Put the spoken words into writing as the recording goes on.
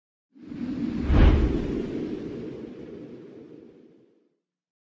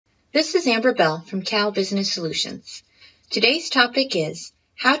This is Amber Bell from Cal Business Solutions. Today's topic is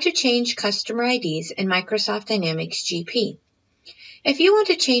how to change customer IDs in Microsoft Dynamics GP. If you want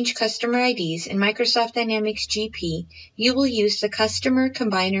to change customer IDs in Microsoft Dynamics GP, you will use the Customer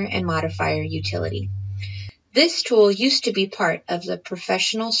Combiner and Modifier utility. This tool used to be part of the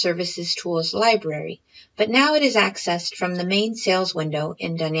Professional Services Tools library, but now it is accessed from the main sales window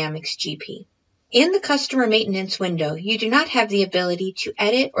in Dynamics GP. In the Customer Maintenance window, you do not have the ability to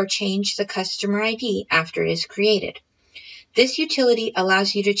edit or change the customer ID after it is created. This utility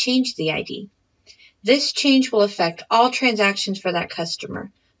allows you to change the ID. This change will affect all transactions for that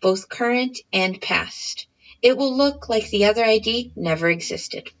customer, both current and past. It will look like the other ID never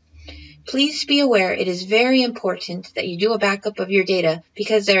existed. Please be aware it is very important that you do a backup of your data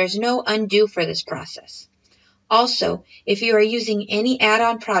because there is no undo for this process. Also, if you are using any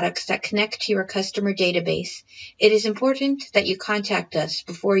add-on products that connect to your customer database, it is important that you contact us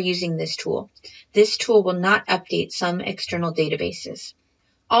before using this tool. This tool will not update some external databases.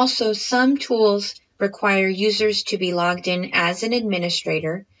 Also, some tools require users to be logged in as an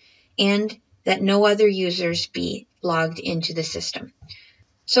administrator and that no other users be logged into the system.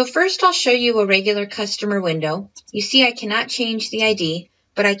 So first I'll show you a regular customer window. You see I cannot change the ID,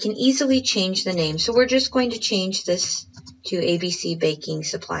 but I can easily change the name. So we're just going to change this to ABC Baking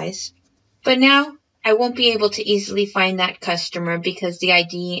Supplies. But now I won't be able to easily find that customer because the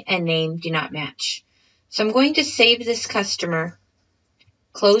ID and name do not match. So I'm going to save this customer,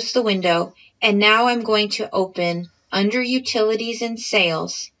 close the window, and now I'm going to open under Utilities and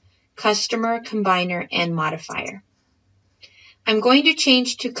Sales, Customer Combiner and Modifier. I'm going to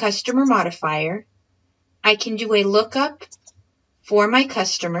change to Customer Modifier. I can do a lookup for my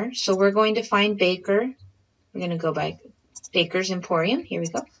customer. So we're going to find Baker. We're going to go by Baker's Emporium. Here we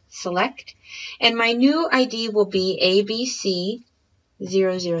go. Select. And my new ID will be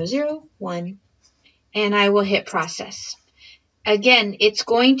ABC0001. And I will hit Process. Again, it's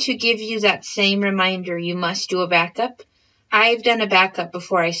going to give you that same reminder. You must do a backup. I've done a backup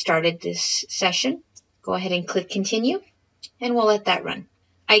before I started this session. Go ahead and click Continue. And we'll let that run.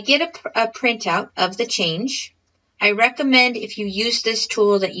 I get a printout of the change. I recommend if you use this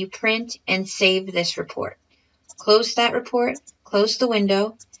tool that you print and save this report. Close that report, close the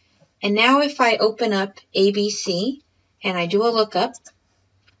window, and now if I open up ABC and I do a lookup,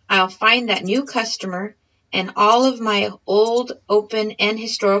 I'll find that new customer and all of my old, open, and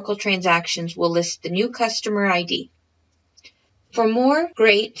historical transactions will list the new customer ID. For more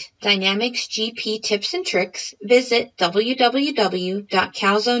great Dynamics GP tips and tricks, visit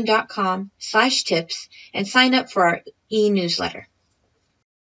www.calzone.com/tips and sign up for our e-newsletter.